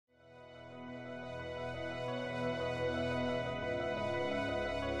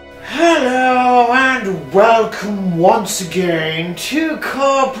Welcome once again to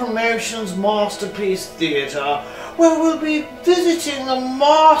Car Promotion's Masterpiece Theatre, where we'll be visiting the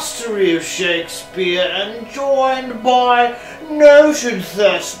mastery of Shakespeare and joined by noted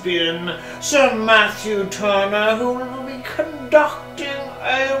thespian Sir Matthew Turner, who will be conducting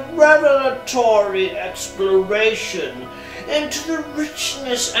a revelatory exploration into the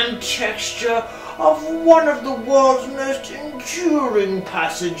richness and texture of one of the world's most enduring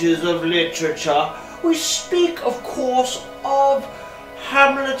passages of literature. We speak, of course, of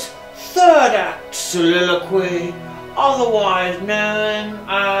Hamlet's third act soliloquy, otherwise known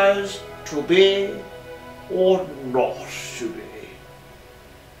as To Be or Not to Be.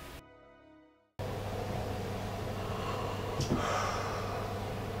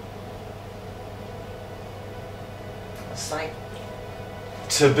 It's like,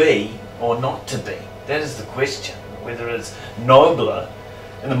 to be or not to be, that is the question. Whether it's nobler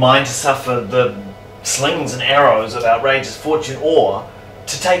in the mind to suffer the slings and arrows of outrageous fortune, or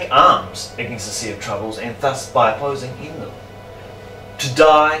to take arms against the sea of troubles, and thus by opposing in them, to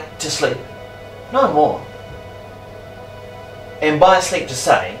die, to sleep, no more. And by sleep to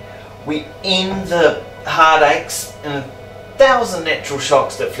say, we end the heartaches and 1,000 natural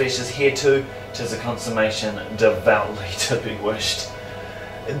shocks that flesh is hereto, 'tis a consummation devoutly to be wished.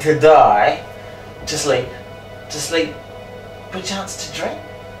 To die, to sleep, perchance to dream.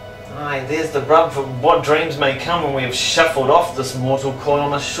 Aye, there's the rub, for what dreams may come when we have shuffled off this mortal coil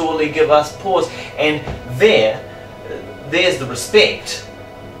must surely give us pause. And there's the respect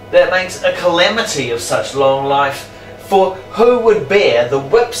that makes a calamity of such long life. For who would bear the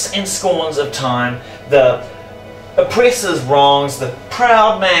whips and scorns of time, the oppressor's wrongs, the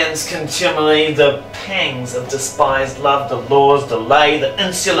proud man's contumely, the pangs of despised love, the law's delay, the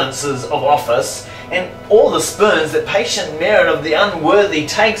insolences of office, and all the spurns that patient merit of the unworthy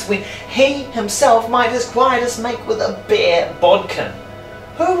takes, when he himself might his quietus make with a bare bodkin?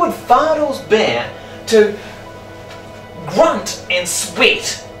 Who would fardels bear to grunt and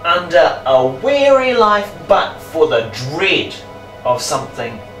sweat under a weary life but for the dread of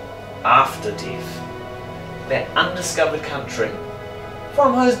something after death? That undiscovered country,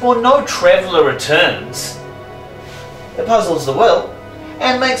 from whose bourne no traveller returns, it puzzles the will,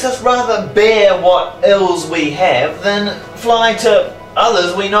 and makes us rather bear what ills we have than fly to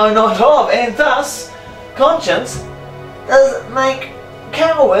others we know not of, and thus conscience does make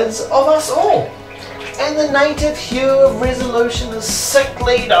cowards of us all, and the native hue of resolution is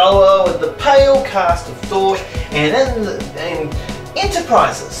sicklied o'er with the pale cast of thought, and in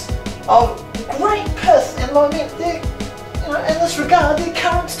enterprises of great pith and moment, in this regard the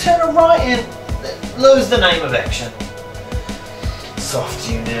currents turn awry and lose the name of action. Soft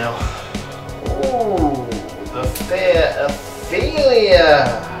you now. Ooh, the fair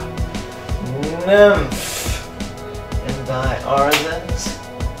Ophelia, nymph, in thy orisons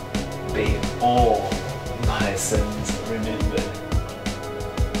be all my sins remembered.